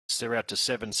They're out to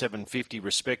 750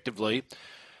 respectively.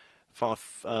 For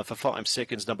 5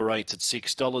 seconds, number 8 at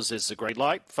 $6. There's the green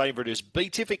light. Favourite is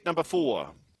Beatific, number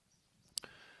 4.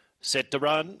 Set to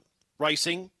run.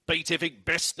 Racing. Beatific,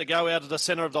 best to go out of the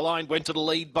centre of the line. Went to the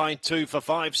lead by 2 for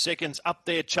 5 seconds. Up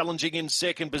there, challenging in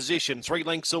second position. 3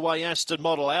 lengths away, Aston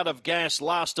Model. Out of gas,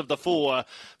 last of the 4.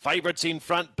 Favourites in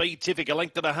front, Beatific. A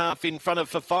length and a half in front of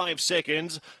for 5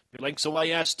 seconds. 2 lengths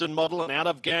away, Aston Model, and out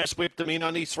of gas, whipped them in.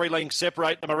 Only 3 lengths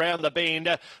separate them around the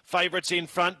bend. Favourites in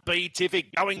front,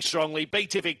 Beatific going strongly.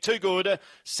 Beatific too good.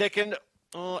 Second,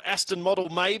 Aston Model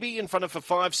maybe in front of for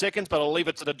 5 seconds, but I'll leave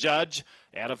it to the judge.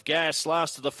 Out of gas,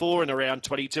 last of the 4 in around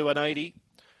 22 and 80.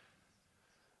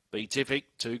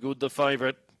 Beatific, too good the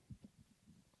favourite.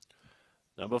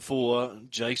 Number 4,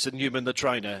 Jason Newman, the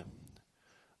trainer.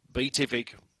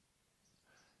 Beatific.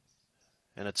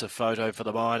 And it's a photo for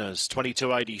the minors.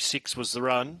 22.86 was the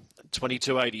run.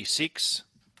 22.86.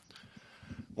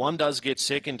 One does get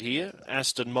second here,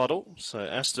 Aston Model. So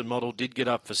Aston Model did get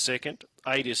up for second.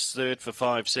 8 is third for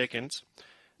 5 seconds.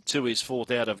 2 is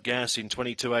fourth out of gas in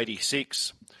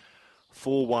 22.86.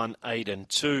 4, 1, 8 and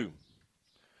 2.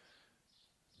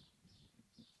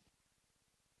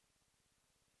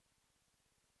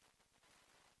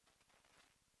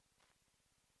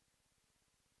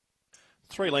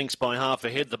 Three lengths by half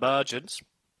ahead, the margins.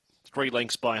 3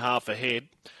 lengths by half ahead.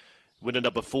 Winner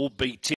number 4, beat